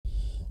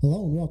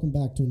Hello and welcome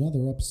back to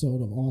another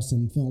episode of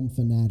Awesome Film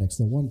Fanatics,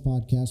 the one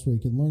podcast where you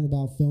can learn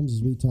about films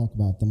as we talk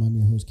about them. I'm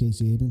your host,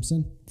 Casey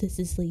Abramson. This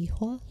is Li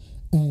Hua.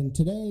 And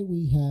today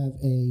we have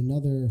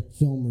another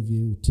film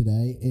review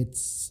today.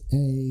 It's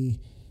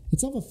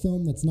of a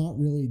film that's not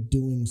really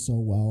doing so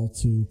well,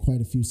 to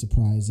quite a few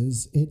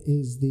surprises. It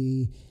is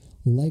the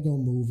Lego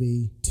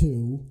Movie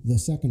 2, the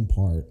second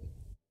part.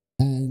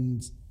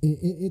 And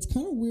it's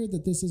kind of weird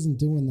that this isn't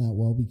doing that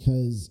well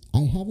because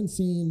I haven't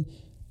seen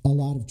a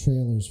lot of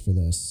trailers for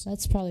this.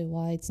 That's probably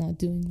why it's not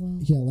doing well.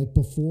 Yeah, like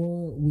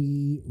before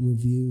we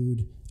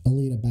reviewed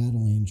Alita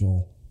Battle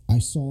Angel, I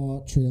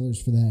saw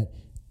trailers for that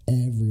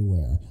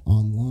everywhere.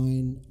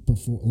 Online,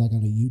 before, like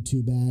on a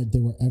YouTube ad, they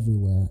were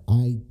everywhere.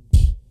 I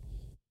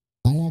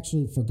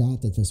actually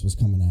forgot that this was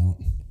coming out.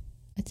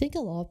 I think a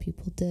lot of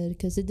people did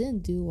because it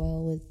didn't do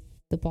well with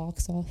the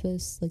box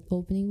office, like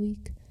opening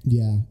week.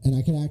 Yeah, and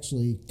I could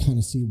actually kind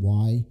of see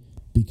why,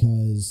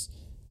 because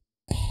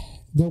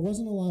there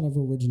wasn't a lot of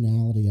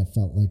originality, I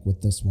felt like,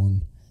 with this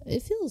one.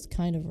 It feels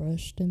kind of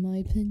rushed, in my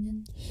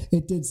opinion.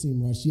 It did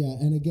seem rushed, yeah.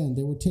 And again,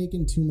 they were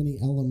taking too many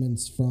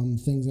elements from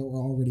things that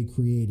were already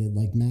created,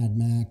 like Mad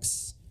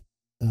Max,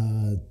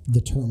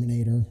 The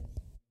Terminator.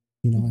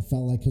 You know, I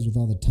felt like, because with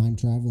all the time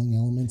traveling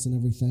elements and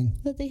everything.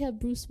 But they had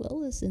Bruce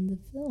Willis in the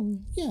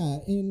film. Yeah,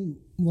 in,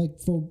 like,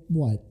 for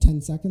what,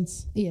 10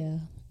 seconds? Yeah.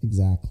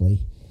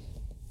 Exactly.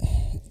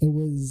 It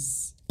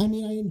was, I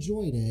mean, I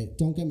enjoyed it,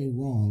 don't get me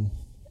wrong.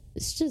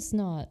 It's just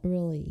not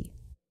really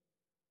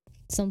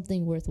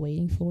something worth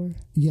waiting for.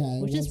 Yeah,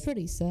 which is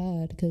pretty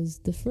sad because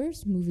the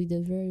first movie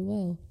did very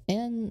well.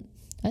 And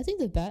I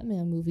think the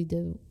Batman movie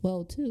did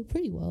well too,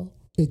 pretty well.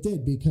 It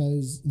did,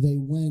 because they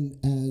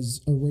went as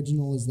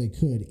original as they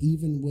could,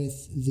 even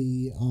with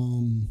the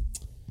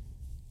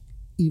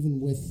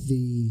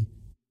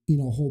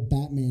whole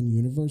Batman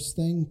universe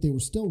thing. They were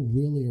still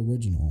really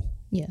original.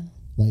 Yeah.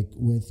 Like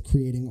with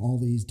creating all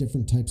these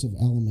different types of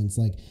elements,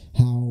 like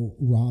how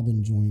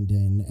Robin joined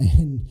in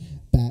and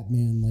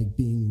Batman like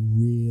being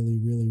really,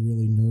 really,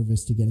 really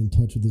nervous to get in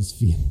touch with his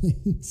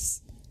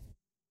feelings.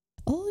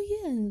 Oh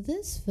yeah, in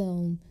this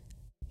film,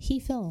 he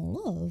fell in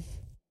love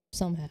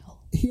somehow.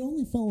 He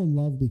only fell in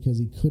love because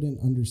he couldn't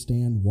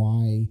understand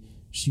why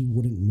she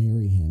wouldn't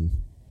marry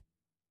him.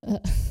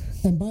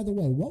 And by the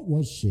way, what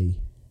was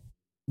she?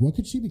 What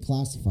could she be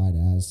classified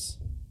as?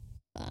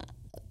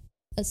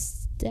 A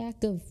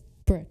stack of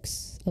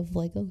bricks of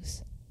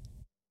Legos.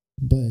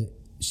 But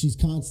she's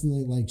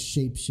constantly like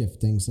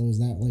shape-shifting, so is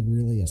that like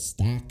really a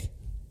stack?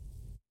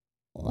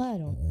 Well, I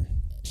don't.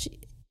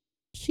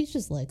 She's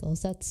just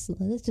Legos.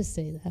 Let's just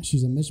say that.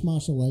 She's a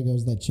mishmash of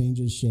Legos that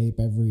changes shape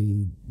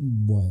every,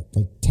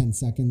 like 10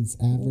 seconds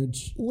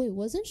average? Wait,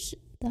 wasn't she...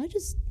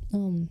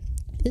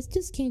 This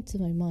just came to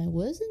my mind.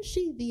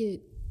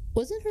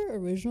 Wasn't her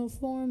original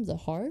form the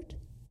heart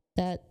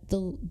that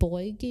the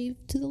boy gave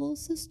to the little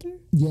sister?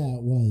 Yeah,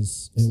 it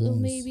was. So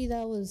maybe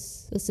that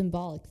was a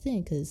symbolic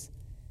thing, because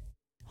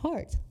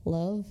heart,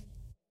 love,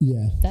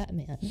 yeah,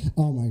 Batman.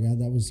 Oh my God,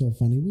 that was so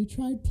funny. We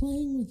tried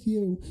playing with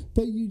you,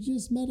 but you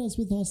just met us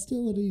with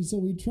hostility, so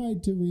we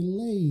tried to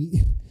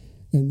relate.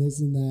 And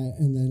this and that,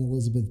 and then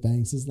Elizabeth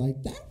Banks is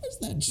like, that was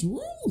the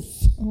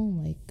truth. Oh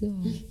my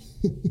God.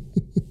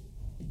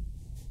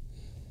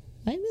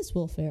 I miss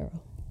Will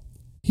Ferrell.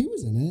 He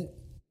was in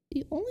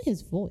it. Only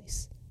his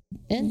voice.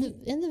 And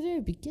in the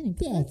very beginning.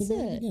 But yeah, at the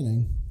very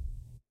beginning.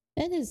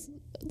 And his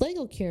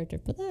Lego character,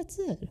 but that's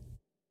it.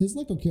 His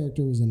Lego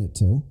character was in it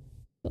too.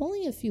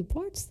 Only a few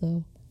parts,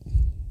 though.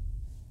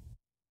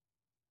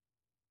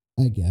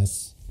 I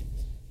guess.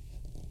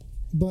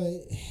 But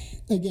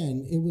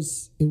again, it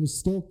was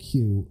still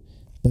cute,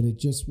 but it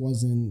just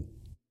wasn't.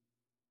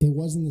 It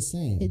wasn't the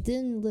same. It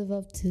didn't live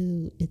up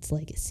to its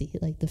legacy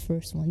like the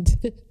first one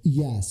did.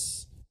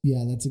 Yes.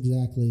 Yeah, that's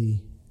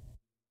exactly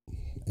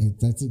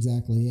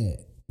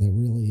it. That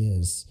really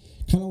is.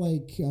 Kind of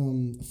like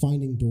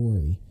Finding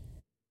Dory.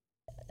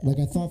 Like,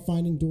 I thought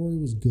Finding Dory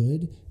was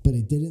good, but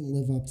it didn't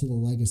live up to the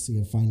legacy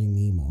of Finding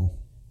Nemo.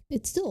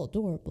 It's still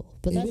adorable,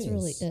 but that's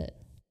really it.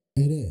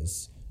 It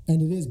is.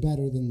 And it is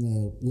better than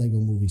the Lego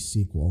Movie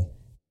sequel.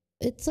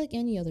 It's like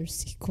any other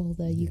sequel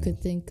that you could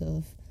think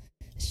of.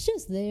 It's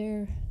just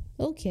there.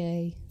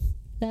 Okay.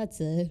 That's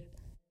it.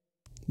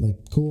 Like,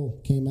 cool.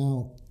 Came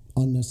out.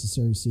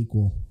 Unnecessary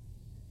sequel.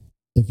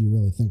 If you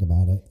really think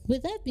about it.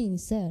 With that being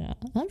said,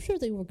 I'm sure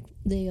they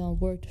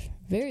worked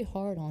very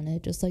hard on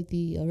it, just like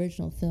the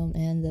original film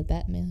and the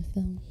Batman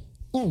film.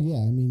 Oh yeah,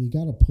 I mean, you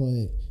got to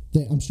put.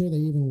 I'm sure they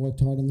even worked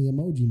hard on the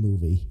Emoji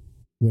Movie,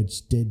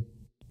 which did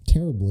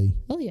terribly.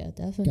 Oh yeah,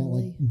 definitely. Got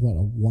like what,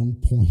 a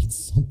 1 point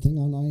something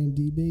on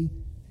IMDb.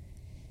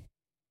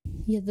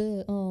 Yeah,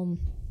 the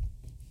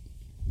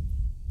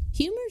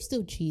humor is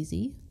still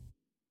cheesy.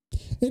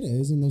 It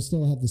is, and they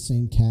still have the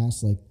same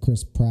cast, like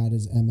Chris Pratt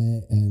as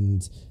Emmett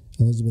and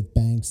Elizabeth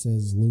Banks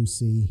as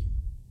Lucy.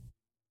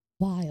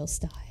 Wild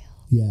style.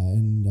 Yeah,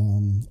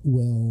 and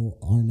Will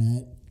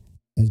Arnett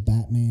as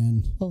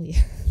Batman. Oh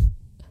yeah.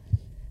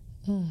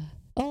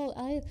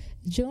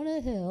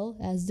 Jonah Hill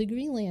as the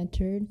Green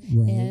Lantern,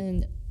 right.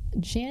 and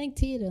Channing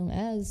Tatum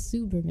as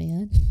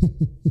Superman.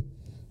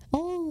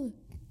 Oh,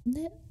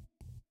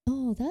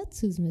 that's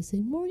who's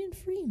missing. Morgan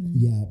Freeman.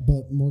 Yeah,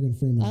 but Morgan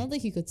Freeman. I don't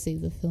think he could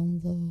save the film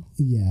though.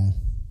 Yeah.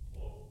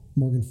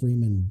 Morgan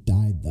Freeman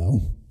died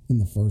though in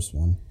the first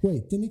one.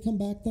 Wait, didn't he come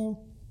back though?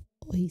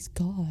 Oh, he's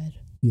God.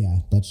 Yeah,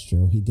 that's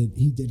true. He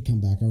did come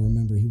back. I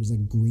remember he was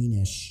like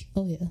greenish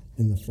Oh yeah.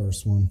 in the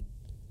first one.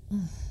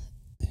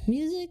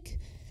 Music.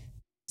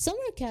 Some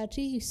are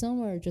catchy.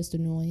 Some are just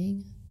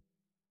annoying.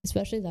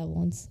 Especially that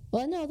one.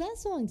 Well, no, that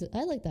song.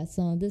 I like that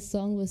song. This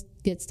song was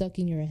 "Get Stuck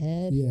in Your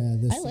Head." Yeah,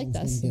 this I like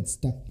that song's song. gonna get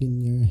stuck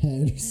in your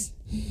head.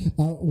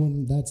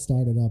 When that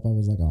started up, I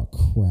was like, "Oh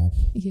crap!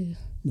 Yeah.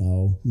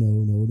 No!"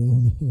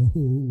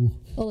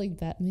 Oh, like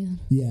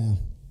Batman. Yeah.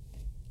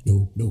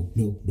 No.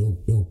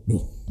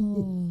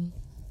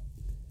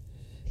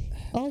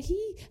 Oh,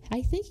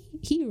 I think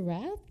he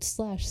rapped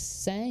 /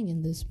 sang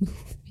in this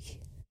movie.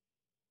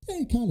 Yeah,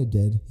 he kind of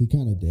did.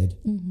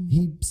 Mm-hmm.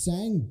 He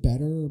sang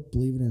better,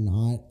 believe it or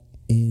not,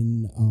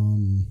 in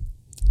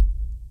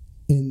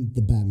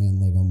the Batman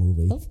Lego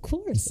movie. Of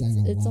course, He sang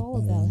a it's lot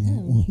all better about in that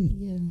him.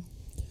 one.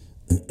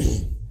 Yeah.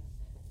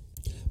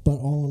 But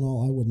all in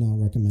all, I would not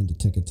recommend a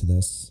ticket to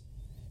this.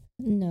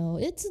 No,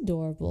 it's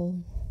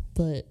adorable,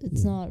 but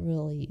it's not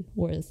really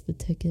worth the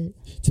ticket.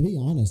 To be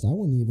honest, I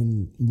wouldn't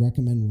even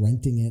recommend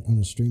renting it on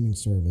a streaming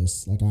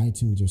service like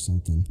iTunes or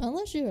something.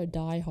 Unless you're a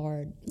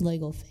diehard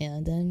Lego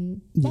fan,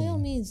 then by Yeah. all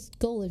means,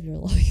 go live your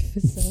life.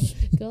 So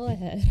go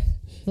ahead.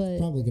 But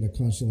Probably gonna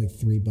cost you like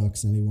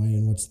 $3 anyway,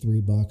 and what's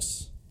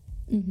 $3?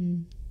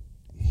 mhm.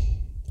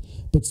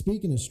 But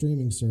speaking of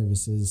streaming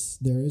services,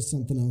 there is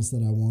something else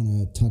that I want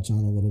to touch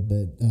on a little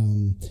bit.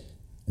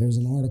 There's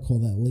an article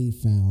that Lee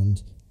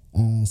found.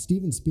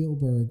 Steven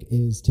Spielberg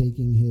is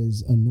taking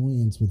his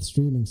annoyance with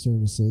streaming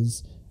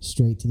services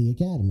straight to the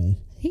Academy,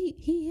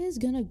 He is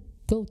gonna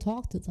go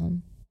talk to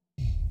them.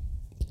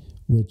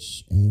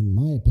 which, in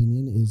my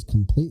opinion, is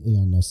completely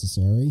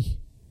unnecessary.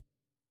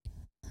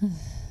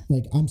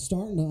 Like, I'm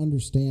starting to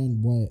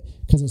understand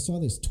because I saw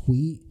this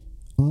tweet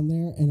on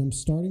there, and I'm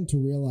starting to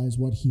realize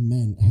what he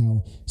meant,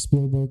 how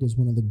Spielberg is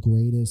one of the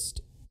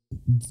greatest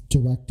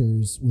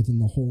directors within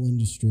the whole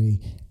industry,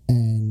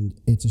 and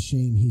it's a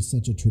shame he's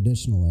such a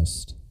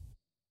traditionalist.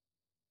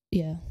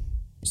 Yeah.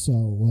 So,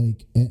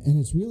 like, and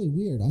it's really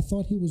weird. I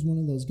thought he was one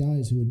of those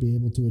guys who would be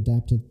able to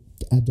adapt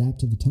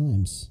to the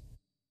times.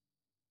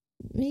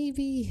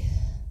 Maybe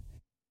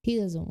he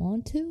doesn't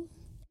want to.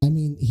 I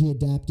mean, he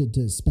adapted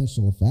to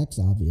special effects,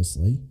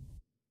 obviously.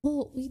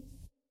 Well,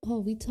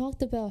 we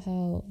talked about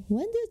how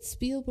when did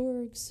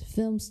Spielberg's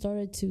film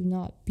started to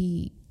not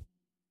be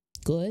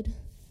good?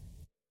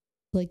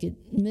 Like in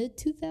mid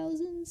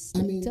 2000s,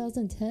 I mean-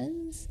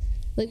 2010s.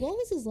 Like, what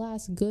was his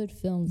last good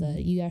film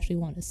that you actually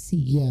want to see?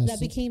 Yeah, that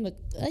so- became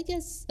I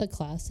guess a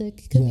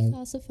classic. Could Yeah. be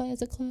classified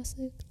as a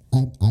classic.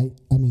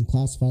 I mean,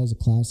 classified as a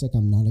classic,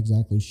 I'm not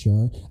exactly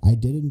sure. I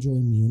did enjoy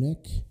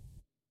Munich,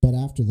 but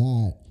after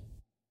that,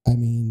 I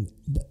mean,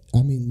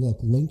 look,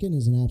 Lincoln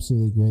is an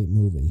absolutely great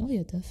movie. Oh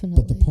yeah, definitely.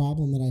 But the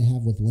problem that I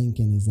have with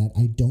Lincoln is that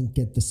I don't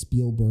get the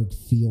Spielberg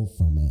feel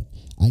from it.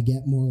 I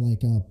get more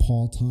like a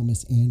Paul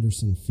Thomas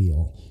Anderson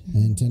feel. Mm-hmm.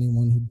 And to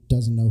anyone who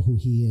doesn't know who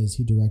he is,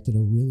 he directed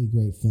a really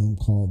great film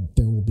called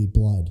There Will Be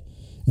Blood.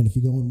 And if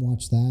you go and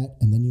watch that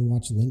and then you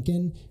watch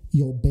Lincoln,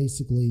 you'll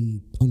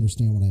basically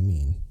understand what I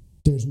mean.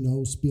 There's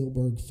no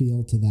Spielberg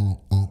feel to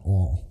that at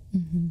all.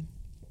 Mm-hmm.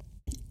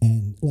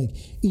 And like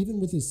even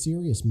with his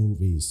serious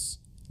movies,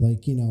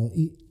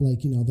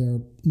 they're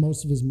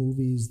most of his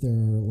movies,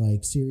 they're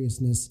like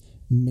seriousness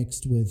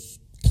mixed with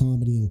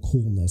comedy and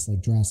coolness,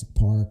 like Jurassic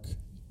Park,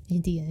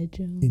 Indiana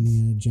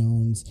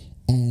Jones.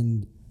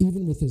 and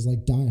even with his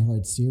like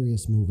diehard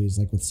serious movies,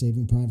 like with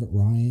Saving Private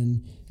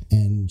Ryan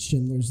and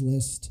Schindler's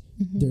List,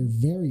 Mm-hmm. they're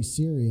very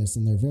serious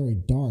and they're very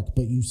dark,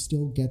 but you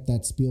still get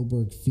that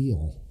Spielberg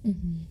feel.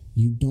 Mm-hmm.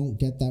 You don't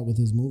get that with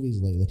his movies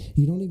lately.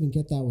 You don't even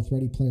get that with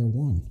Ready Player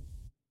One.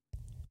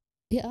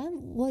 Yeah, I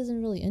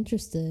wasn't really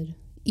interested,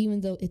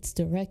 even though it's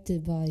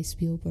directed by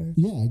Spielberg.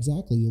 Yeah,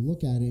 exactly. You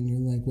look at it and you're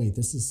like, wait,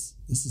 this is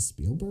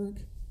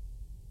Spielberg?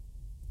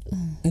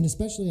 And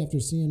especially after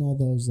seeing all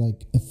those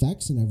like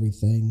effects and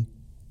everything,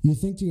 you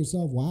think to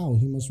yourself, wow,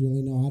 he must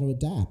really know how to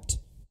adapt.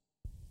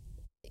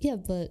 Yeah,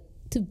 but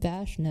to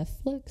bash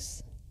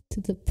Netflix,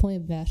 to the point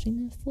of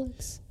bashing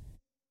Netflix.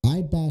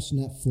 I bash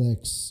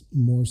Netflix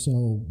more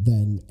so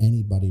than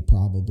anybody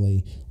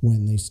probably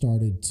when they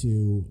started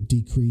to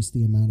decrease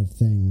the amount of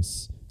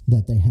things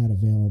that they had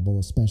available,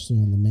 especially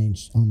on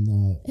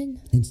the And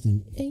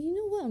instant. and you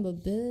know what I'm a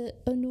bit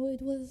annoyed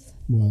with?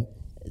 What?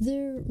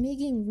 They're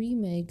making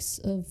remakes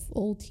of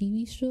old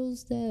TV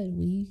shows that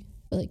we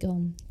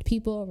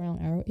people around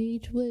our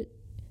age would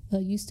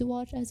used to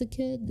watch as a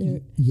kid. They're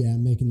Yeah,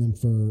 making them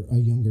for a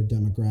younger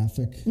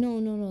demographic.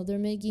 no, they're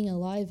making a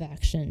live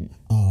action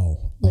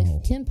Oh, like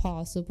Kim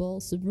Possible,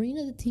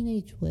 Sabrina the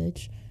Teenage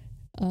Witch.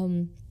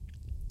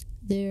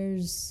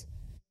 There's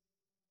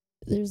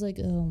like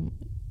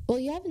well,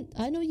 you haven't.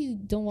 I know you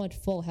don't watch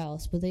Full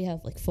House, but they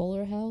have like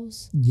Fuller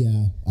House.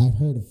 Yeah, I've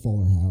heard of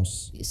Fuller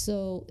House.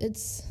 So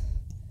it's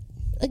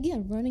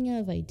again, running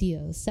out of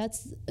ideas.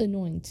 That's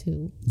annoying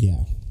too.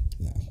 Yeah.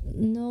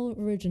 No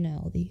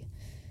originality,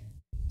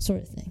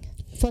 sort of thing.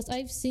 Plus,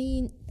 I've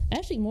seen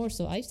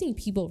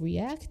people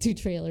react to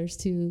trailers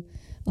to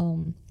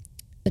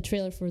a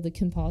trailer for the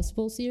Kim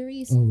Possible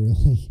series. Oh,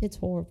 really? It's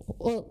horrible.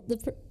 Well,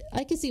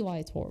 I can see why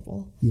it's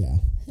horrible. Yeah.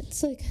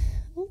 It's like,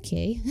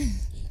 okay.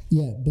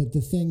 Yeah, but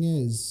the thing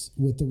is,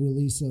 with the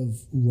release of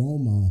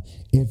Roma,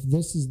 if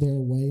this is their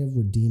way of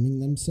redeeming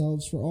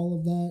themselves for all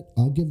of that,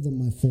 I'll give them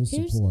my full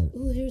support.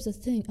 Here's the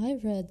thing. I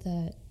read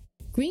that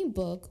Green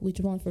Book, which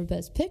won for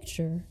Best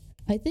Picture,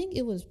 I think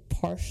it was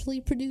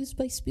partially produced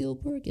by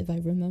Spielberg, if I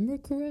remember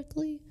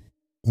correctly.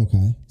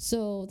 Okay.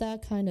 So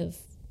that kind of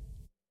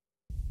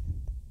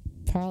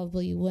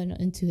probably went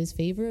into his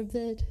favor a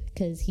bit,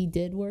 because he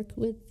did work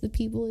with the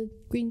people at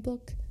Green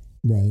Book,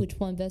 Right. which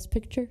won Best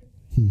Picture.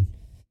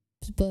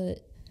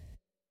 But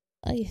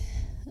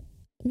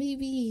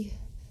maybe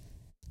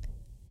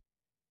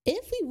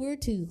if we were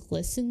to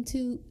listen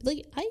to,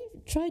 like, I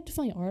tried to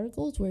find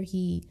articles where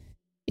he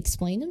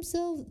explained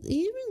himself.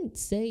 He didn't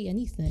say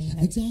anything.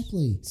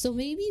 Exactly. So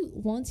maybe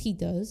once he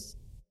does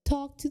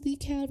talk to the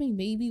Academy,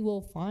 maybe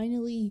we'll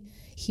finally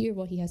hear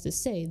what he has to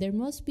say. There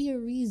must be a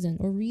reason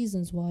or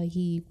reasons why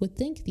he would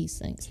think these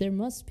things. There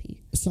must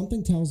be.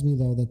 Something tells me,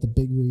 though, that the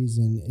big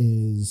reason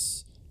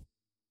is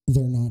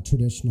they're not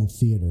traditional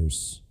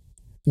theaters,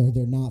 or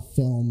they're not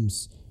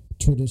films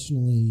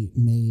traditionally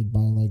made by,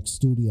 like,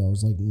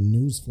 studios. Like,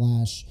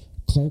 newsflash,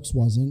 Clerks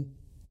wasn't.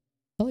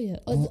 Oh yeah,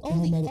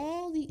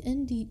 all the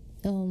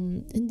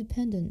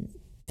independent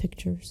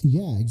pictures.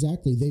 Yeah,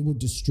 exactly. They were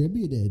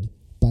distributed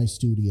by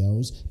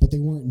studios, but they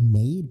weren't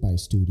made by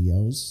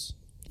studios.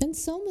 And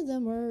some of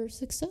them are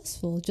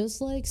successful,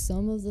 just like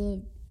some of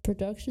the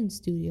production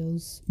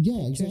studios.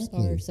 Yeah, pictures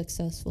exactly. are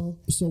successful.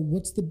 So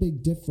what's the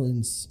big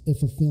difference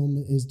if a film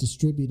is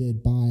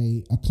distributed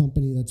by a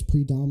company that's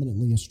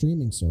predominantly a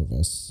streaming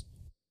service?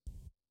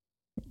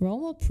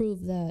 Roma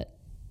proved that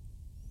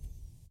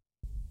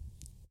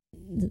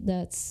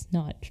that's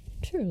not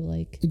true.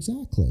 Like,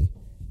 Exactly.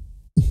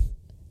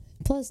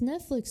 plus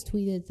Netflix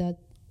tweeted that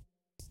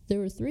there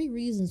were 3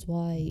 reasons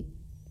why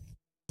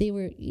they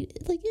were,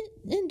 like,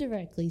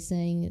 indirectly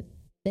saying,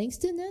 thanks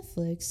to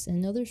Netflix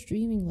and other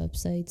streaming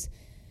websites,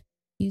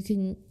 you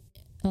can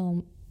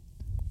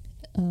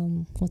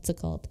what's it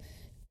called,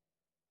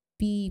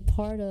 be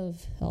part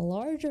of a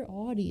larger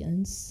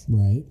audience,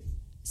 Right.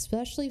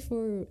 especially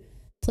for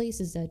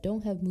places that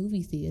don't have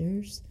movie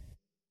theaters,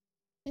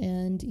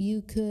 and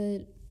you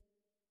could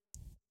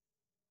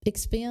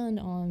expand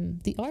on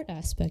the art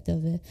aspect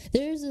of it.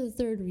 There's a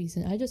 3rd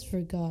reason, I just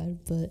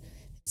forgot, but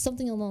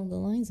something along the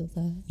lines of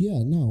that.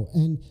 Yeah, no.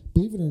 And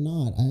believe it or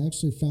not, I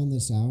actually found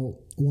this out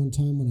one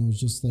time when I was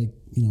just, like,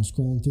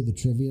 scrolling through the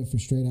trivia for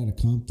Straight Outta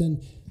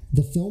Compton.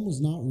 The film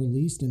was not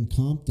released in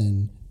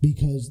Compton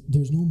because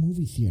there's no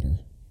movie theater.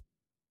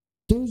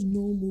 There's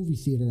no movie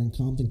theater in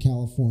Compton,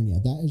 California.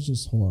 That is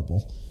just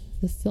horrible.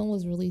 The film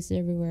was released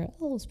everywhere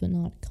else, but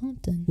not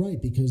Compton.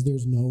 Right, because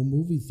there's no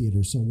movie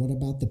theater. So what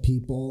about the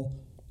people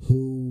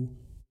who,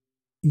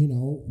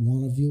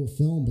 want to view a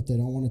film, but they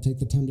don't want to take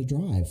the time to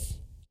drive?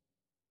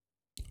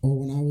 Or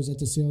when I was at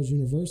DeSales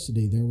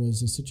University, there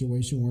was a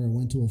situation where I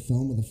went to a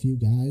film with a few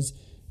guys.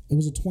 It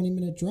was a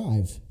 20-minute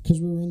drive because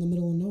we were in the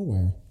middle of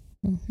nowhere.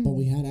 Mm-hmm. But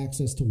we had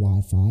access to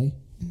Wi-Fi,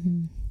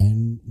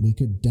 and we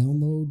could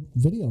download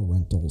video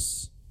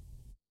rentals.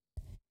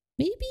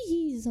 Maybe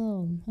he's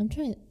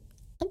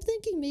I'm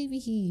thinking maybe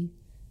he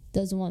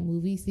doesn't want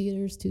movie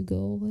theaters to go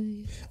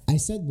away. I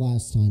said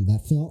last time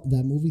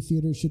that movie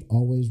theater should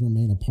always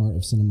remain a part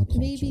of cinema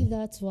culture. Maybe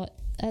that's what,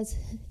 as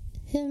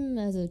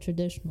a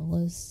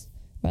traditionalist,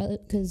 rather,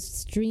 because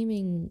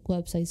streaming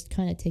websites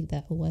kind of take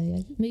that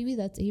away. Maybe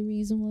that's a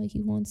reason why he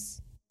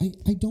wants.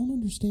 I don't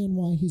understand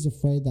why he's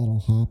afraid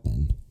that'll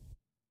happen.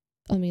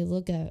 I mean,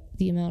 look at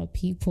the amount of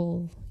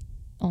people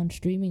on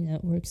streaming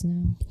networks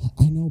now.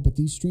 I know, but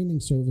these streaming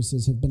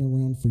services have been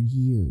around for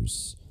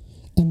years.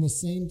 And the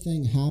same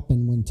thing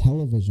happened when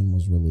television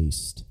was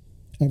released.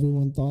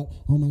 Everyone thought,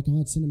 oh my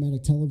God,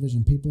 cinematic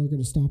television, people are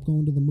going to stop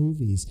going to the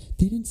movies.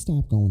 They didn't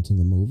stop going to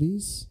the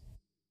movies.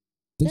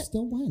 They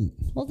still went.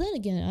 Well, then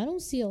again, I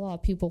don't see a lot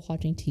of people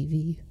watching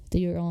TV.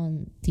 They're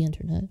on the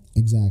internet.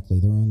 Exactly.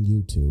 They're on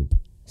YouTube.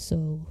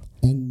 So.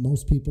 And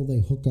most people, they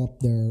hook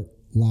up their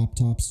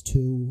laptops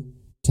to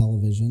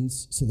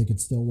televisions so they could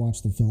still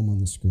watch the film on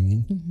the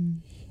screen. Mm-hmm.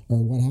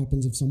 Or what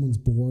happens if someone's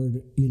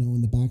bored,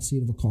 in the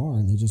backseat of a car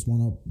and they just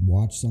want to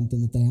watch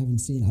something that they haven't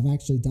seen? I've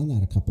actually done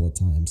that a couple of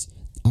times.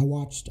 I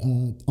watched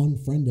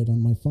Unfriended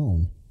on my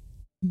phone.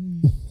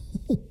 Mm.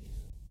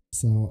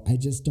 So I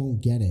just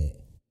don't get it.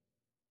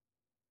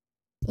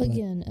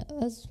 Again,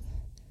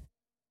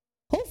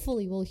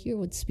 hopefully we'll hear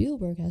what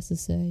Spielberg has to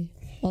say,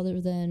 other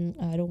than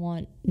I don't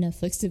want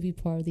Netflix to be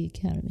part of the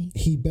Academy.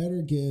 He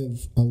better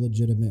give a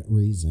legitimate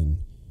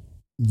reason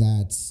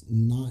that's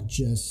not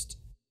just,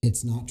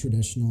 it's not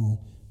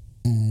traditional,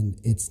 and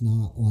it's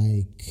not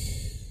like,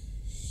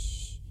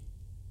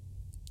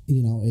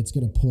 it's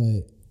going to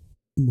put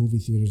movie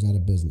theaters out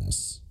of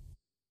business.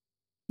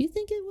 You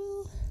think it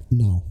will?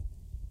 No.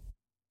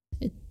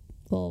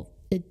 well,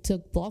 it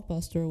took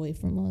Blockbuster away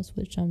from us,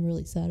 which I'm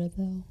really sad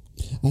about.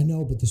 I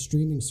know, but the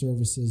streaming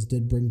services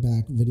did bring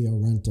back video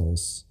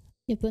rentals.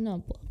 Yeah, but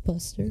not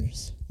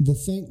Blockbusters. The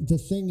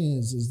thing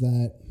is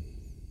that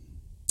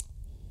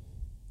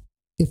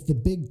if the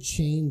big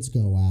chains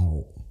go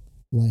out,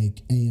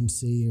 like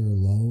AMC or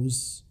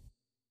Lowe's,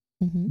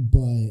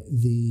 but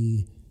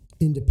the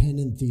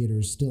independent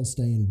theaters still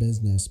stay in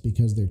business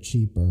because they're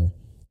cheaper,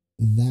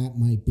 that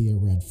might be a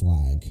red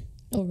flag.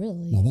 Oh,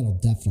 really? No, that'll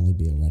definitely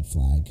be a red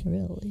flag.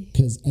 Really?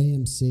 Because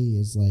AMC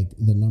is like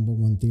the number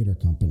one theater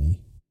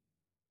company.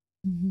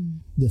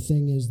 The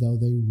thing is, though,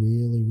 they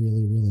really,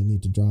 really, really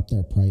need to drop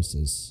their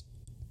prices.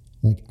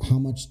 Like, how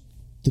much,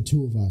 the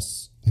two of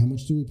us, how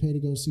much do we pay to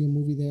go see a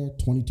movie there?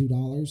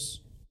 $22?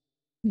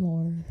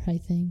 More, I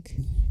think.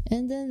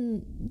 And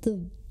then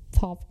the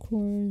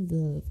popcorn,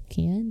 the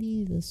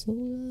candy, the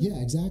soda. Yeah,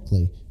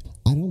 exactly.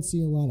 I don't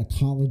see a lot of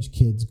college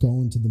kids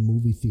going to the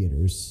movie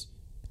theaters.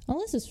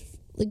 Unless it's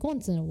like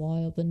once in a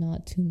while, but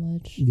not too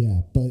much.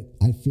 Yeah, but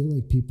I feel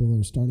like people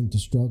are starting to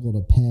struggle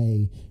to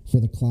pay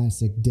for the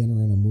classic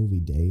dinner and a movie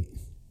date.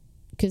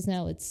 Because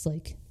now it's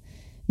like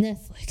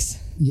Netflix.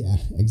 Yeah,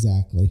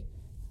 exactly.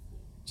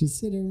 Just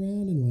sit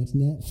around and watch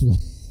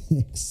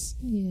Netflix.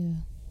 Yeah.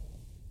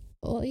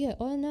 Well, yeah,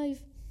 and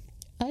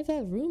I've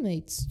had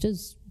roommates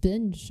just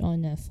binge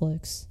on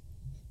Netflix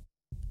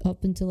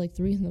up until like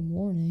 3 a.m.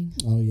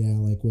 Oh yeah,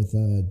 like with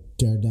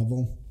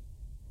Daredevil.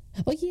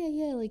 Oh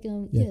yeah, like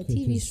Yeah,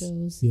 TV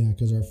shows. Yeah,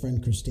 because our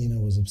friend Christina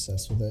was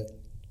obsessed with it.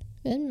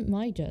 And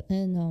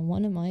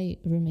one of my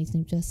roommates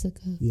named Jessica.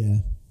 Yeah.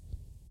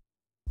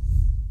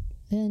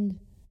 And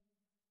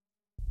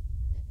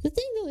the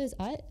thing though is,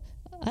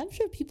 I'm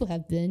sure people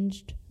have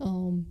binged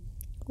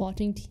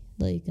watching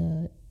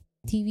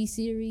TV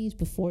series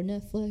before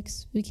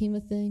Netflix became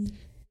a thing.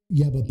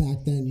 Yeah, but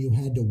back then you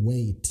had to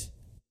wait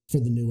for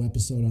the new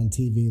episode on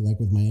TV, like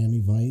with Miami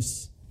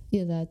Vice.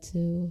 Yeah, that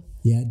too.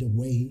 You had to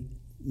wait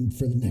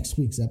for the next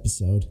week's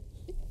episode.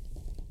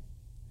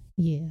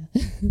 Yeah.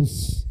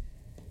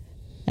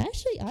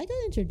 Actually, I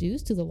got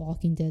introduced to The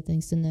Walking Dead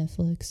thanks to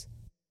Netflix.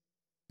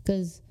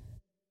 Because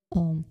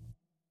I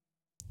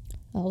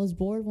was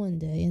bored one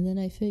day, and then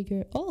I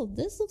figured, oh,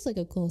 this looks like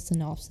a cool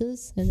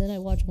synopsis. And then I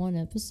watched one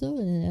episode,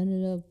 and it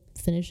ended up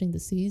finishing the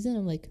season.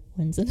 I'm like,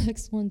 when's the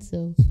next one?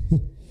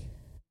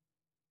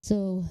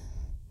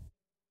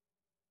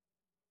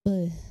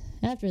 But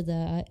after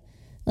that,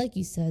 like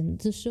you said,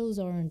 the shows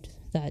aren't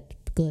that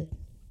good.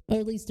 Or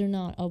at least they're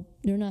not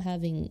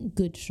having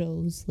good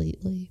shows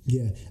lately.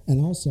 Yeah,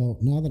 and also,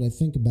 now that I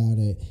think about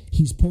it,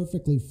 he's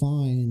perfectly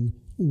fine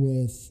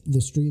with the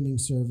streaming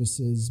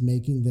services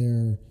making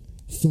their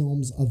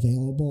films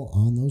available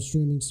on those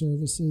streaming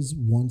services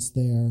once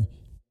they're,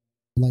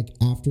 like,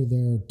 after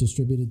they're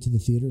distributed to the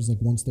theaters,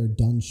 like once they're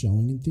done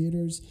showing in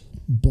theaters,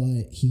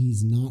 but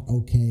he's not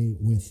okay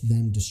with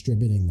them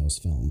distributing those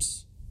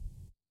films.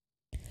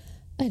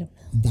 I don't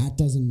know. That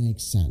doesn't make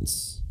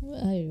sense.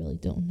 I really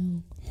don't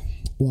know.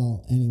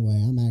 Well,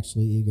 anyway, I'm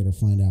actually eager to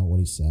find out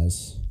what he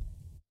says.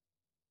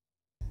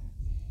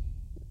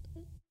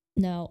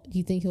 Now, do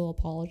you think he'll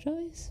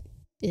apologize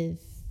if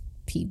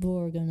people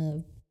are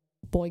gonna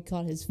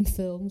boycott his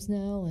films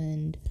now?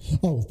 And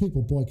if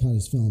people boycott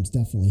his films,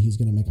 definitely he's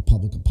going to make a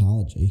public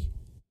apology.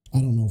 I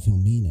don't know if he'll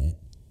mean it,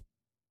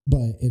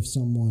 but if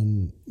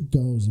someone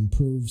goes and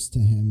proves to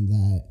him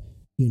that,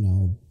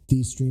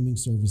 these streaming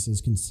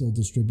services can still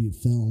distribute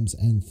films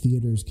and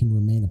theaters can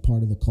remain a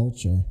part of the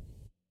culture,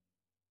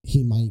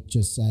 he might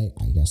just say,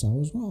 I guess I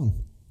was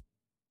wrong.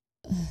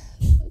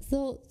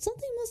 So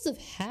something must have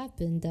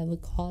happened that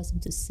would cause him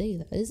to say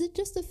that. Is it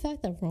just the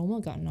fact that Roma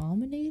got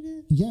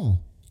nominated? Yeah.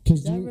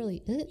 Is that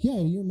really it? Yeah,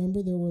 you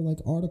remember there were like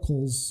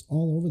articles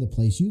all over the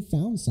place. You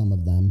found some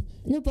of them.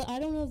 No, but I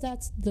don't know if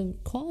that's the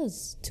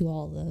cause to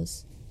all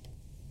this.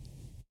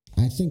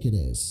 I think it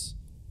is.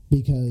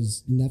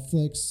 Because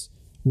Netflix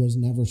was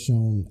never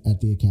shown at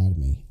the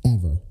Academy,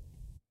 ever.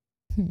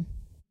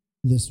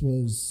 This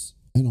was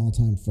an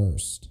all-time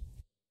first.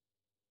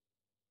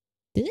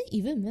 Did they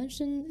even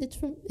mention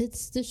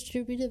it's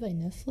distributed by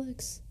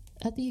Netflix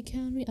at the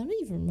Academy? I don't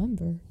even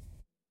remember.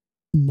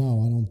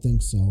 No, I don't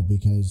think so,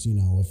 because,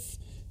 if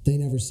they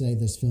never say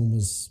this film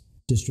was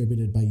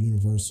distributed by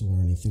Universal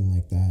or anything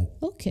like that.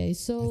 Okay,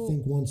 so I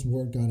think once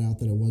word got out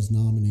that it was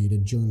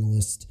nominated,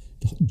 journalists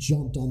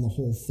jumped on the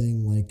whole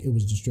thing like it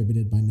was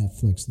distributed by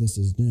Netflix. This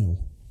is new.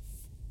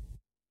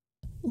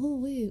 Oh,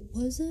 wait,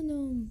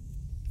 wasn't,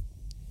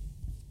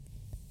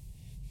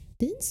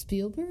 didn't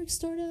Spielberg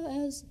start out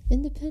as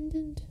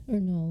independent, or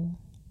no?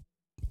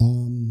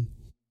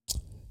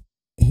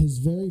 His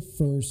very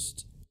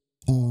first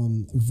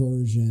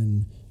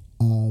version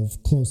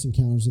of Close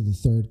Encounters of the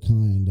Third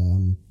Kind,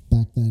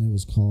 back then it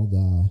was called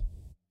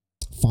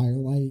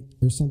Firelight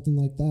or something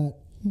like that.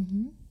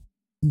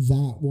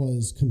 That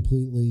was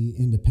completely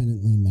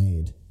independently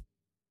made.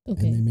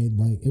 Okay. And they made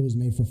it was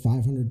made for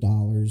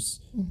 $500.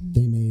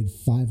 They made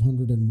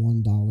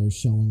 $501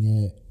 showing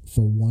it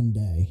for one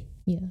day.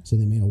 Yeah. So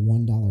they made a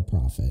 $1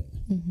 profit.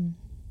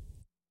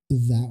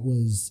 That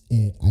was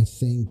it. I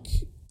think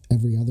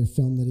every other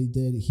film that he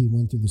did, he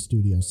went through the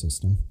studio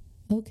system.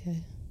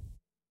 Okay.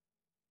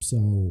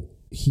 So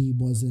he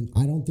wasn't,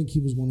 I don't think he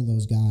was one of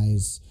those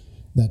guys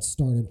that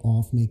started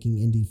off making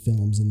indie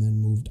films and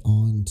then moved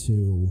on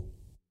to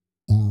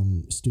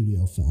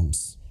studio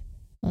films.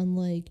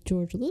 Unlike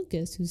George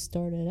Lucas, who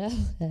started out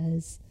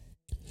as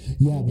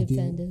Yeah,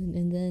 independent,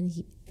 and then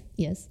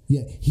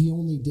he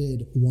only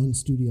did one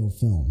studio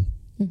film,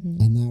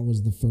 and that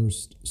was the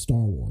first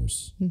Star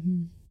Wars.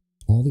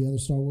 All the other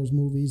Star Wars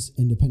movies,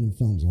 independent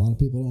films. A lot of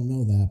people don't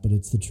know that, but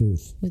it's the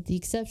truth. With the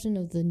exception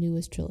of the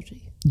newest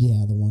trilogy.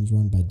 Yeah, the ones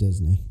run by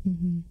Disney.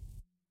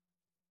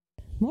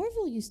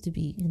 Marvel used to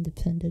be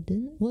independent,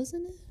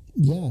 wasn't it?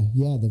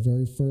 Yeah, the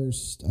very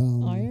first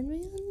Iron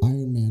Man?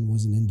 Iron Man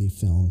was an indie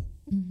film.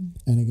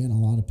 And again, a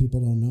lot of people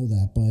don't know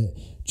that, but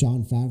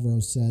Jon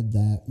Favreau said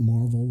that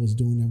Marvel was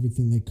doing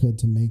everything they could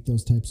to make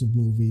those types of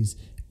movies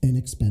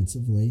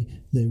inexpensively.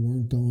 They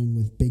weren't going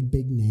with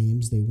big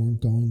names. They weren't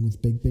going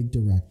with big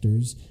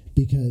directors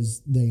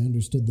because they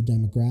understood the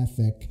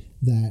demographic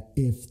that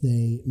if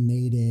they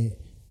made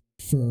it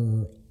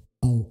for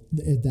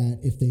that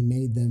if they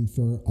made them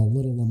for a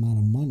little amount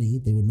of money,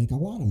 they would make a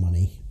lot of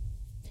money.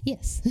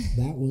 Yes.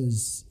 That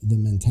was the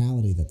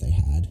mentality that they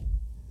had.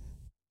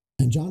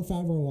 And Jon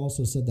Favreau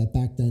also said that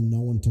back then no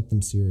one took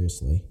them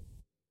seriously.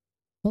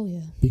 Oh,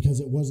 yeah. Because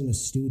it wasn't a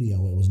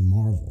studio, it was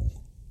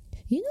Marvel.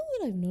 You know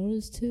what I've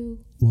noticed too?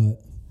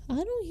 What?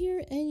 I don't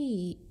hear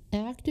any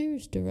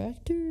actors,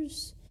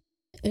 directors,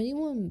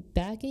 anyone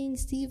backing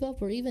Steve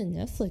up or even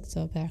Netflix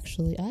up,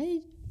 actually.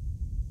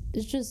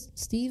 It's just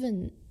Steve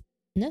and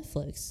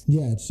Netflix.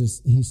 Yeah, it's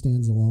just he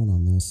stands alone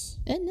on this.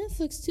 And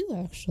Netflix too,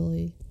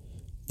 actually.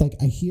 Like,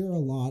 I hear a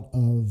lot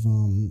of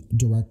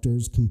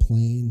directors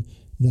complain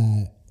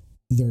that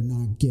they're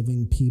not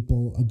giving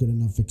people a good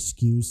enough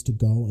excuse to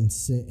go and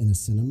sit in a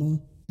cinema,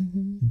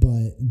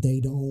 but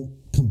they don't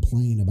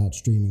complain about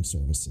streaming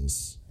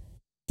services.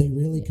 They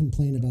really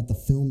complain about the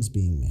films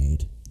being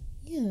made.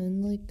 Yeah,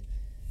 and like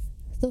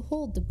the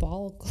whole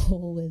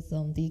debacle with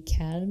the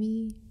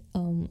Academy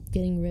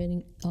getting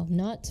ready,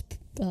 not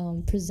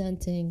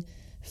presenting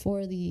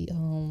for the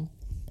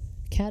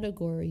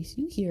categories.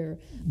 You hear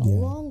a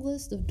long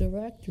list of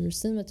directors,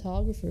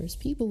 cinematographers,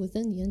 people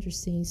within the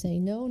industry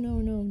saying no.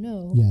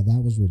 Yeah,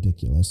 that was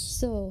ridiculous.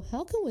 So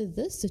how come with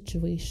this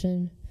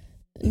situation,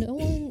 no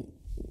one,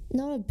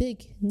 not a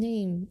big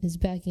name is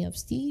backing up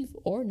Steve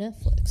or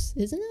Netflix?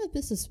 Isn't that a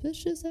bit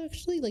suspicious,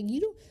 actually? Like,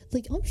 you don't,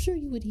 like, I'm sure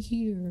you would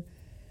hear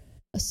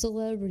a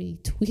celebrity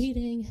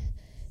tweeting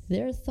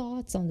their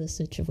thoughts on this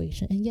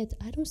situation, and yet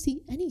I don't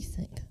see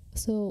anything.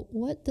 So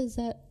what does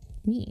that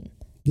mean?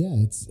 Yeah,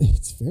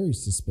 it's very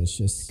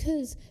suspicious.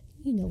 Because,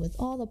 you know, with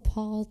all the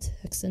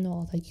politics and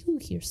all that, you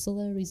hear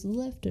celebrities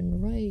left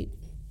and right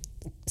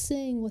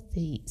saying what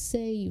they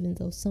say, even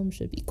though some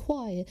should be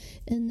quiet.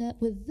 And that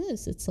with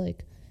this, it's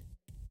like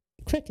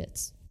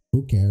crickets.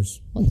 Who cares?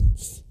 I don't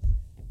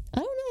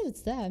know if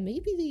it's that.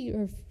 Maybe they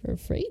are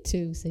afraid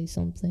to say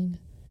something.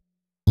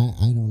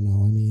 I don't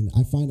know. I mean,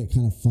 I find it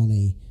kind of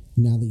funny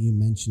now that you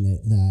mention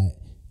it that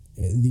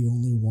the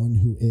only one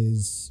who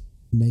is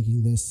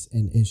making this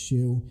an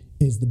issue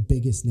is the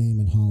biggest name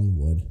in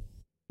Hollywood.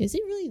 Is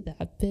he really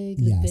that big?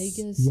 The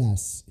biggest?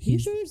 Yes. You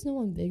sure there's no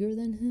one bigger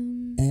than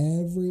him?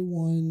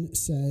 Everyone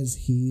says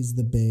he's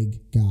the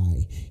big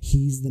guy.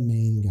 He's the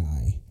main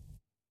guy.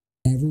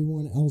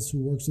 Everyone else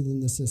who works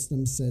within the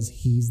system says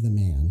he's the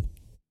man.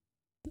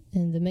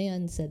 And the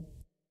man said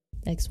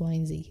X, Y,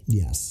 and Z.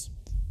 Yes.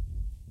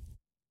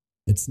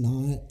 It's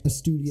not a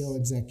studio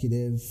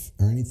executive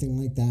or anything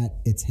like that.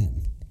 It's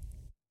him.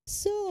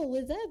 So,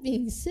 with that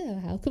being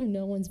said, how come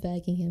no one's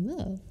backing him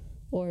up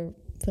or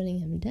putting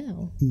him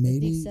down? Maybe,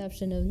 with the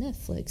exception of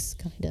Netflix,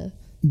 kind of.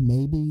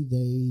 Maybe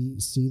they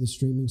see the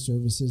streaming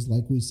services,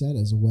 like we said,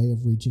 as a way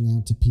of reaching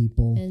out to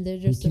people and they're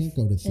just who can't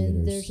go to theaters.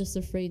 And they're just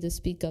afraid to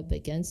speak up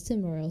against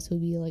him, or else he'll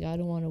be like, I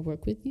don't want to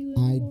work with you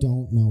anymore. I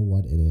don't know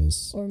what it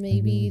is. Or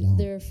maybe really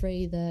they're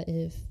afraid that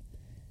if,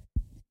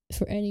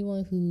 for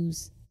anyone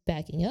who's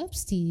backing up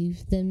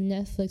Steve, then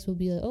Netflix will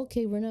be like,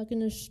 okay, we're not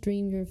going to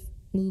stream your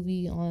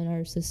movie on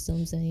our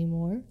systems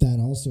anymore. That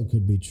also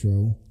could be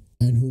true.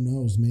 And who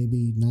knows,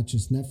 maybe not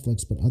just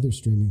Netflix, but other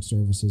streaming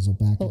services will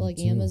back out like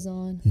too.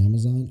 Amazon,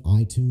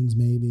 iTunes,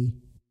 maybe.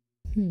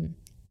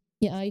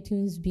 Yeah,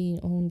 iTunes being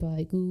owned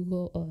by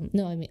Google.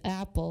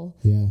 Apple.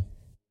 Yeah.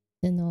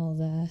 And all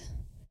that.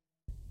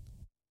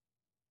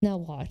 Now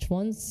watch.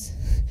 Once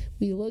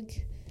we look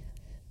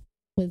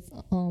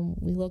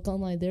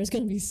online, there's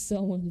gonna be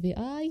someone.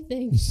 I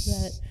think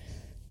that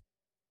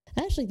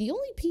actually the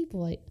only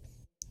people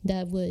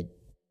that would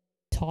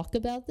talk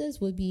about this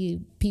would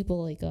be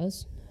people like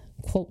us,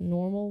 quote,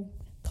 normal,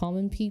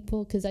 common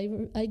people, because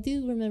I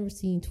do remember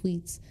seeing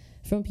tweets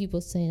from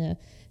people saying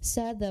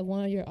sad that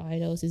one of your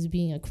idols is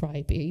being a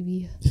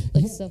crybaby,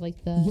 stuff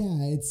like that.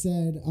 Yeah, it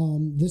said,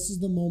 this is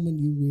the moment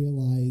you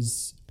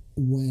realize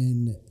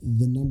when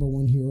the number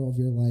one hero of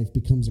your life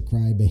becomes a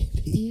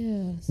crybaby.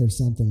 Yeah. Or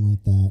something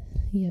like that.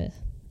 Yeah.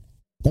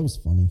 That was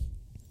funny.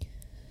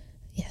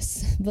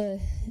 Yes, but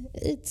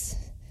it's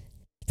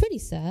pretty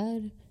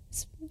sad.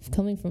 It's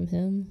coming from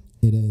him.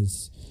 It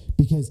is.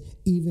 Because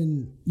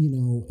even,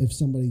 if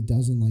somebody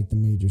doesn't like the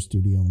major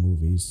studio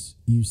movies,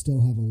 you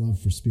still have a love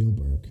for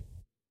Spielberg.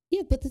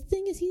 Yeah, but the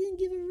thing is, he didn't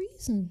give a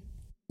reason.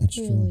 That's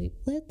true.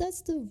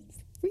 That's the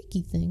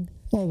freaky thing.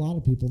 Well, a lot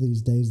of people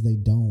these days, they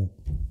don't.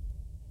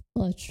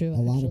 Well, that's true. A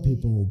lot of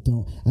people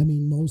don't. I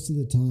mean, most of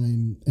the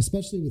time,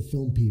 especially with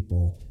film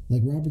people,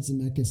 like Robert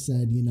Zemeckis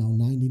said,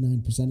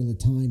 99% of the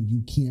time,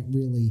 you can't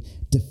really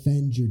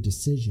defend your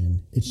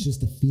decision. It's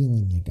just a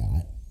feeling you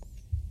got.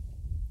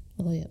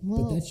 Oh, yeah.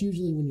 Well, but that's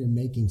usually when you're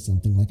making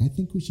something. Like, I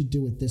think we should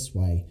do it this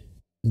way.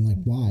 And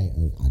like, why?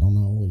 I don't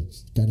know.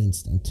 It's gut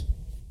instinct.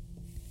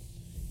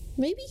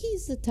 Maybe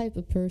he's the type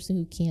of person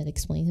who can't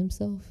explain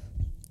himself.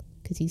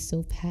 Because he's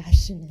so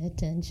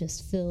passionate and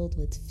just filled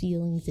with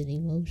feelings and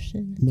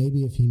emotion.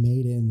 Maybe if he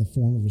made it in the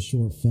form of a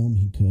short film,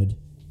 he could.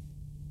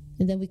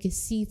 And then we could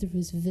see through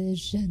his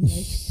vision,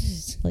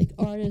 like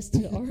artist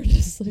to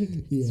artist, sort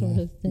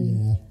of thing.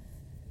 Yeah.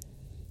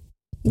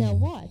 Now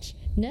watch,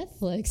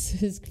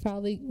 Netflix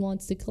probably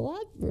wants to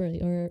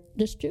collaborate or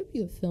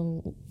distribute a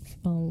film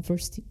for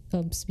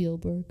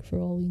Spielberg, for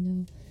all we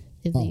know,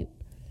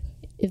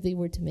 if they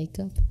were to make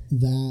up.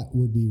 That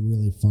would be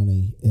really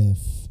funny if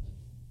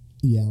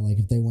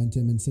they went to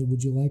him and said,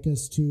 would you like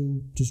us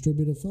to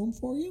distribute a film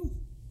for you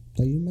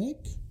that you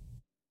make?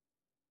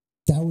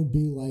 That would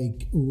be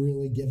like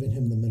really giving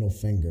him the middle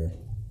finger.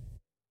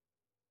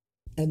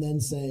 And then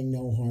saying,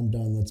 no harm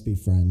done, let's be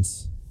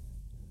friends.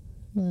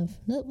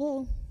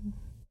 Well,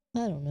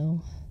 I don't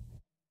know.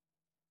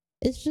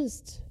 It's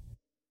just,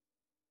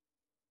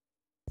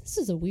 this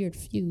is a weird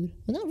feud.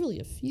 Well, not really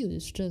a feud,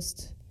 it's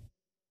just,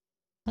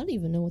 I don't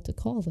even know what to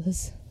call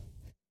this.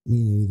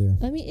 Me neither.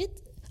 I mean,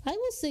 I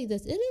will say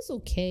this, it is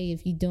okay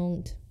if you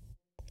don't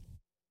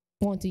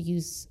want to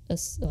use a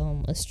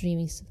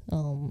streaming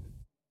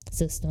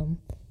system.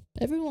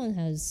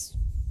 Everyone's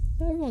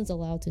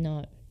allowed to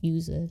not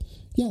use it.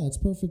 Yeah, that's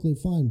perfectly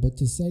fine. But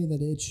to say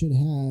that it should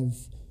have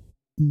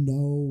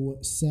no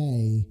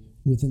say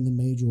within the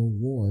major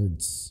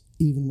awards,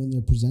 even when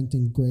they're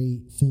presenting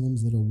great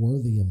films that are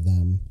worthy of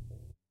them,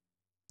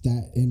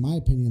 that, in my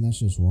opinion, that's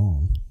just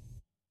wrong.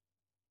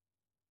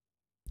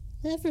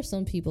 And for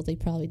some people, they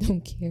probably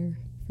don't care,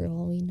 for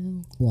all we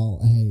know.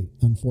 Well, hey,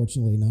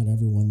 unfortunately, not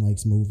everyone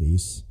likes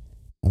movies.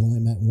 I've only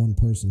met one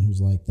person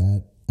who's like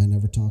that. I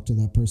never talked to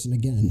that person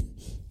again.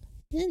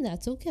 And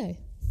that's okay,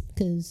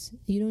 because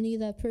you don't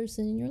need that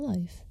person in your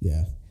life.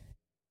 Yeah.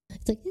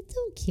 It's like, it's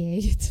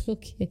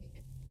okay.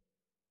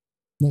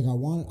 Like, I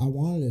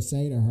wanted to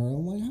say to her,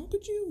 I'm like, how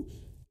could you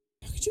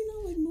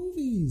not like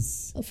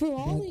movies?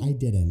 I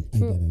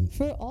didn't.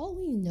 For all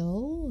we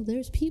know,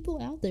 there's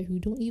people out there who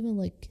don't even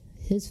like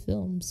his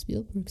films,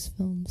 Spielberg's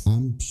films.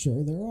 I'm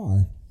sure there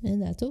are.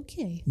 And that's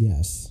okay.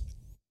 Yes.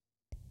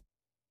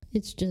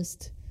 It's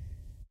just,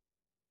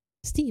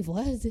 Steve,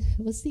 what's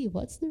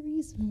the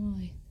reason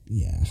why?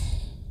 Yeah.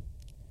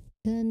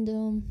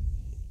 And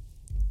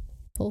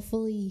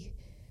hopefully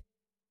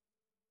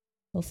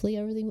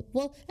everything.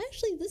 Well,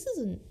 actually, this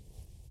isn't.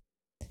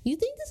 You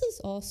think this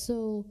is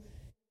also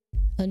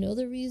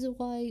another reason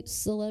why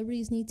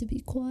celebrities need to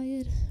be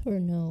quiet, or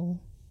no?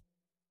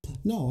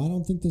 No, I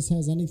don't think this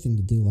has anything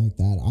to do like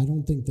that. I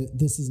don't think that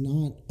this is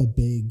not a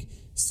big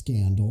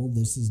scandal.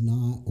 This is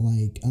not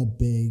like a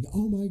big,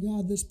 oh my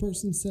God, this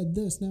person said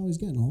this. Now he's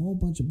getting a whole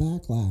bunch of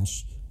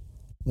backlash.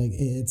 Like,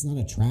 it's not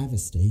a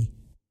travesty.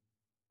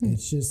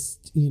 It's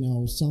just,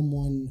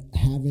 someone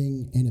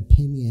having an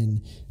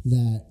opinion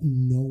that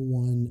no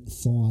one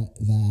thought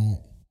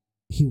that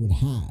he would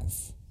have.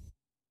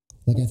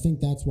 Like, I think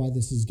that's why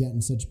this is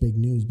getting such big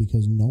news,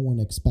 because no one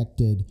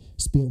expected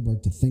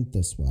Spielberg to think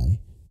this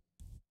way.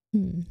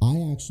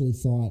 I actually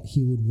thought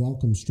he would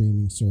welcome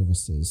streaming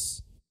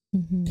services,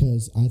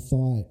 because I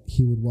thought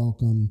he would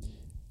welcome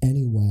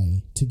any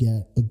way to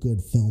get a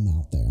good film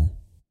out there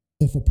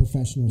if a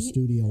professional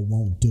studio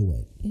won't do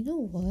it. You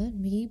know what?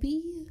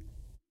 Maybe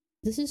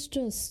this is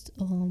just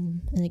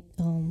an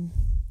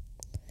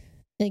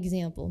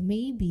example.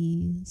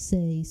 Maybe,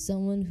 say,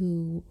 someone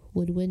who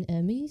would win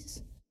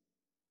Emmys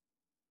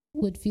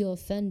would feel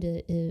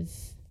offended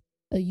if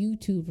a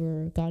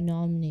YouTuber got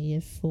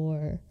nominated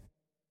for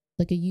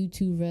like a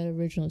YouTube Red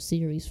original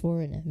series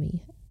for an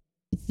Emmy.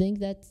 You think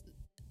that's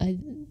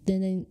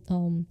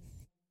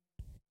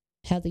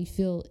how they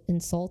feel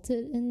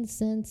insulted in the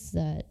sense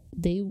that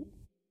they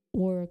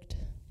worked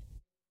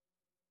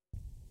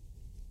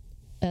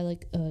at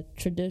like a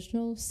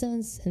traditional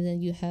sense, and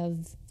then you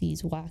have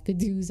these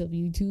wackadoos of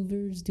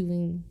YouTubers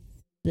doing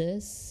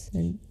this,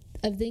 and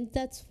I think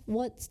that's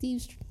what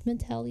Steve's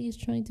mentality is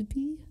trying to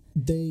be.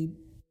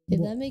 If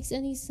that makes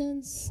any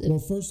sense. Well,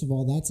 first of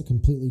all, that's a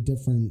completely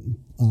different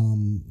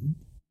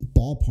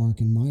ballpark,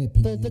 in my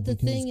opinion. But the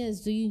thing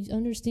is, do you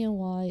understand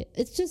why?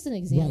 It's just an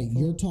example.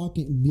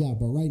 Right,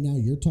 but right now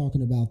you're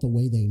talking about the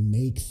way they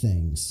make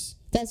things.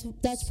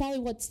 That's probably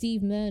what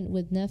Steve meant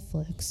with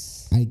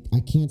Netflix.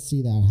 I can't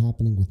see that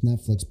happening with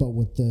Netflix, but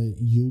with the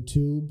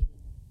YouTube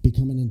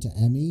becoming into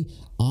Emmy,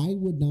 I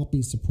would not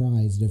be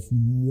surprised if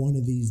one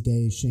of these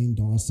days Shane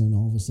Dawson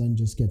all of a sudden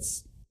just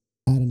gets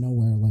out of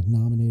nowhere, like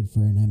nominated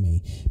for an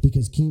Emmy,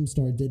 because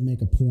Keemstar did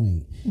make a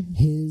point.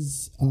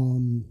 His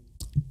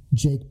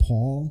Jake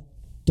Paul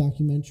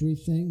documentary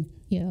thing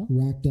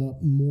racked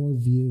up more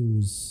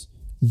views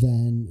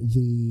than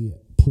the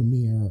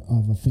premiere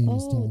of a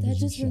famous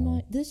television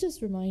show. This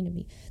just reminded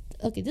me.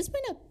 Okay, this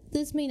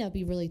may not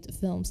be related to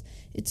films.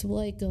 It's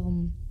like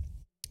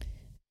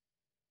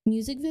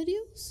music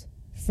videos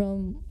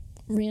from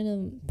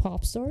random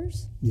pop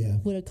stars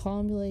would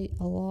accumulate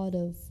a lot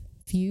of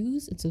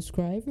views and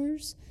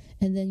subscribers,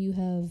 and then you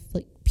have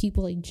like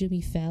people like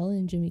Jimmy Fallon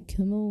and Jimmy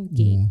Kimmel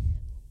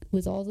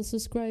with all the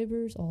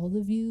subscribers, all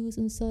the views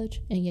and such,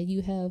 and yet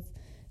you have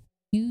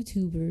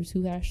YouTubers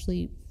who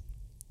actually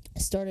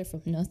started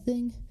from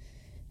nothing,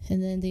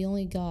 and then they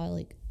only got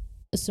like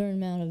a certain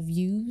amount of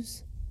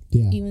views,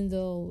 even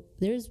though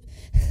there's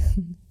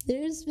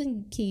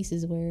been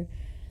cases where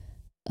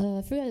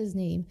I forgot his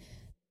name,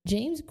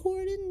 James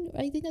Corden,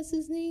 I think that's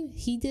his name.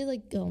 He did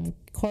like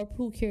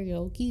carpool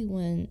karaoke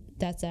when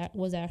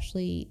was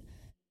actually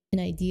an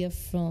idea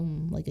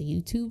from like a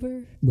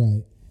YouTuber.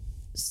 Right.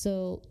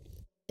 So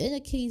in a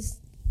case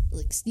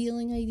like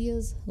stealing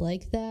ideas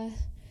like that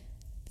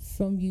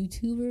from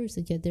YouTubers,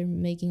 and yet they're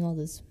making all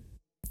this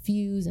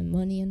views and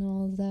money and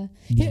all of that.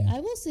 Here,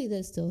 I will say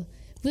this though.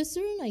 With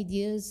certain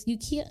ideas, you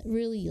can't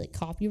really like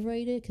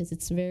copyright it because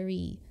it's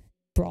very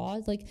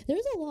broad. Like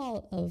there's a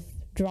lot of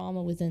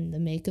drama within the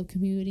makeup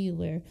community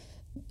where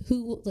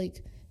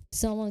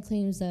someone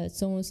claims that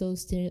so-and-so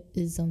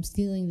is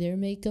stealing their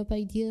makeup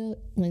idea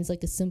when it's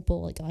like a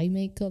simple like eye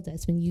makeup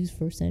that's been used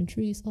for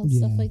centuries, all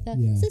stuff like that.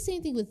 It's the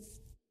same thing with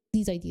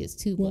these ideas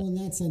too. Well, in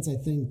that sense, I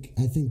think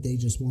they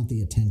just want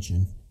the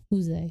attention.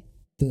 Who's they?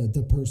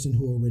 The person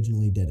who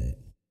originally did it.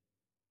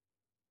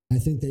 I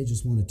think they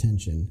just want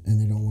attention,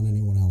 and they don't want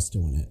anyone else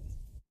doing it.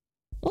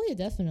 Oh yeah,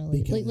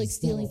 definitely. Because like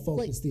stealing,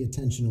 focus the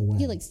attention away.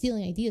 Yeah, like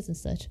stealing ideas and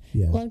such.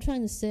 Yeah. What I'm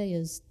trying to say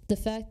is the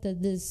fact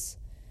that this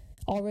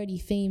already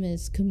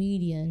famous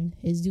comedian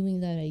is doing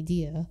that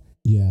idea.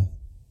 Yeah.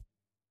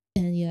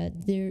 And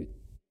yet they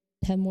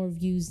have more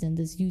views than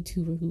this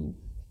YouTuber who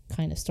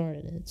kind of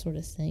started it, sort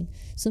of thing.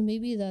 So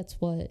maybe that's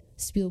what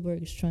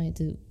Spielberg is trying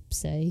to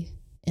say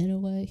in a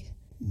way.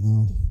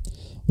 Well,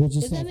 we'll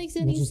just have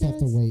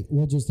to wait.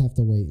 We'll just have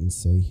to wait and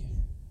see.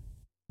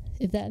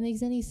 If that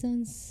makes any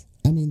sense.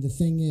 I mean, the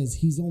thing is,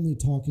 he's only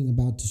talking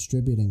about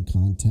distributing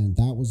content.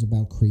 That was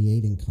about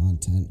creating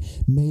content.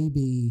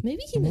 Maybe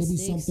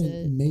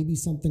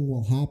something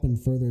will happen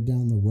further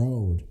down the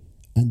road,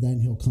 and then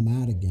he'll come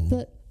out again.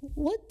 But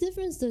what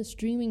difference does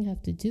streaming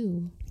have to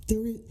do?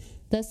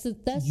 That's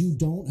you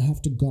don't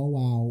have to go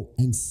out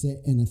and sit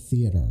in a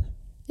theater.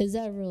 Is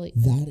that really?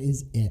 That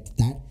is it.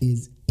 That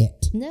is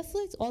it.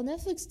 All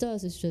Netflix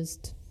does is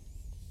just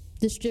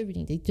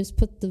distributing. They just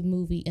put the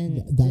movie in.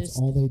 Yeah, that's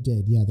all they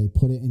did. Yeah, they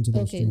put it into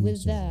their streaming with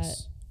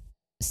service.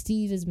 That,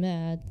 Steve is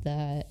mad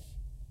that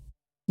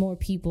more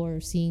people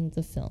are seeing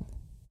the film.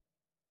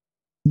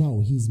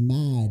 No, he's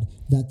mad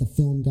that the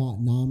film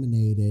got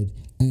nominated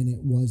and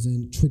it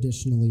wasn't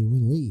traditionally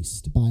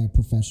released by a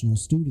professional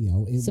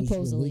studio.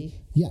 Supposedly.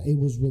 It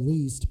was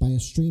released by a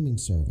streaming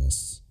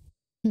service.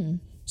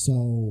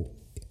 So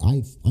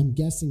I'm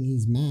guessing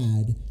he's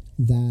mad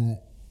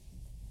that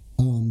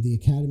the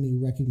Academy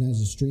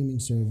recognized a streaming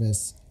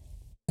service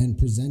and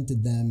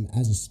presented them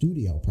as a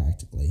studio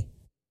practically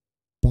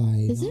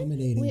by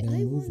nominating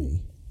their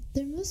movie.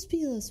 There must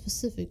be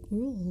specific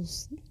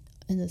rules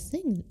in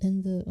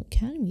the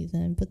Academy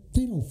then, but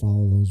they don't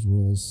follow those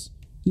rules.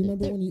 You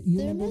remember when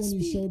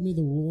you showed me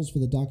the rules for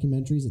the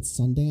documentaries at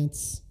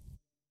Sundance?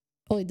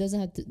 Oh, it doesn't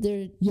have to.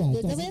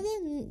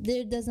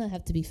 There doesn't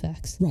have to be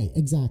facts. Right,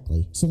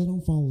 exactly. So they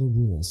don't follow the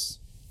rules.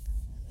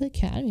 The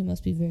Academy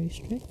must be very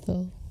strict,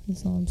 though.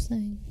 That's all I'm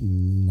saying.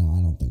 No,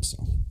 I don't think so.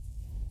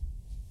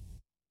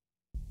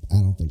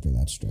 I don't think they're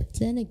that strict.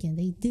 Then again,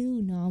 they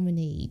do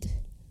nominate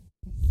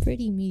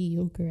pretty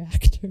mediocre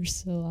actors,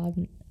 so I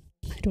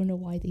don't know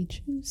why they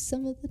choose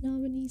some of the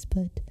nominees,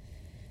 but...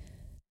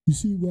 You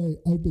see, Ray,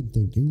 I've been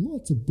thinking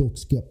lots of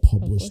books get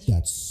published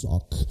that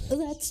suck.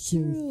 That's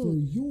true. So for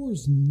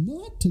yours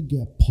not to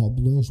get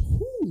published,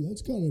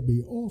 that's got to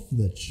be off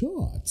the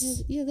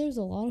charts. Yeah, there's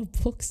a lot of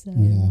books that are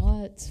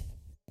not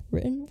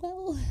written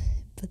well,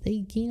 but they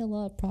gain a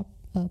lot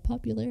of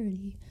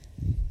popularity.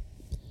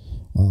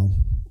 Well,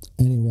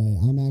 anyway,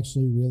 I'm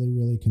actually really,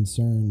 really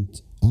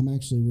concerned. I'm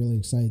actually really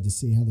excited to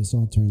see how this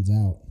all turns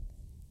out.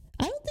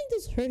 I don't think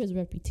this hurt his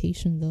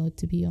reputation, though,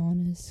 to be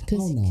honest.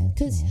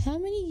 Because how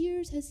many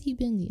years has he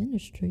been in the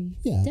industry?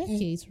 Yeah.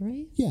 Decades,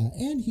 right? Yeah,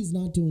 and he's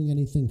not doing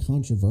anything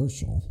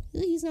controversial.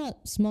 He's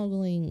not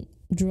smuggling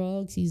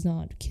drugs. He's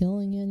not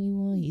killing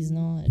anyone. He's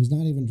not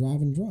even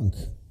driving drunk.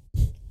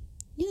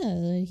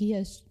 Yeah,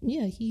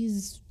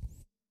 he's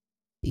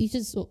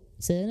just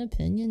said an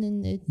opinion,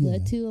 and it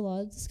led to a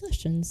lot of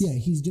discussions. Yeah,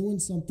 he's doing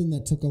something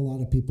that took a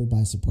lot of people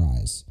by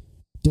surprise.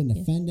 Didn't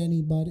offend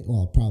anybody.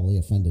 Well, probably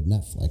offended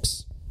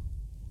Netflix.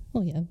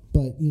 Oh, yeah.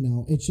 But,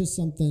 it's just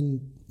something,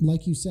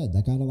 like you said,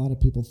 that got a lot of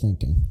people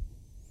thinking.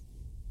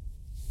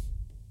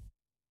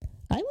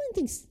 I wouldn't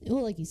think...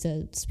 Well, like you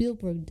said,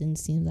 Spielberg didn't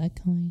seem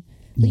that kind.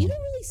 But Yeah. you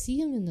don't really see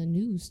him in the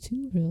news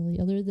too, really,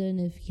 other than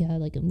if he had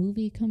like a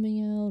movie coming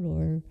out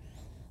or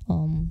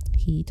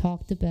he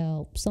talked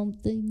about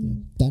something.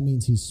 Yeah. That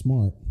means he's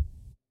smart.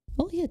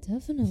 Oh yeah,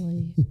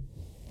 definitely.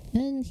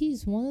 And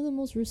he's one of the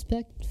most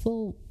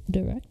respectful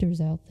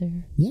directors out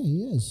there. Yeah,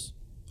 he is.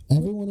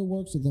 Everyone who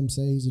works with him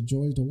say he's a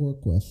joy to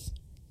work with.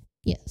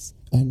 Yes.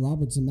 And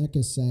Robert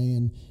Zemeckis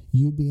saying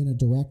you being a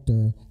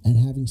director and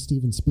having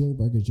Steven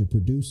Spielberg as your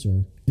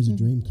producer is a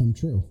dream come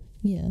true.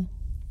 Yeah.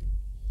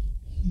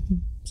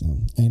 So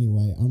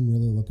anyway, I'm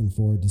really looking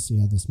forward to see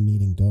how this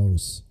meeting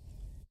goes.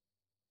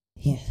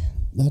 Yeah.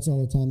 Well, that's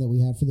all the time that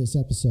we have for this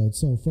episode.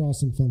 So for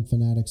Awesome Film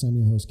Fanatics, I'm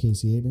your host,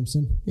 Casey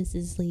Abramson. This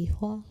is Li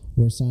Hua.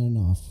 We're signing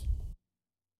off.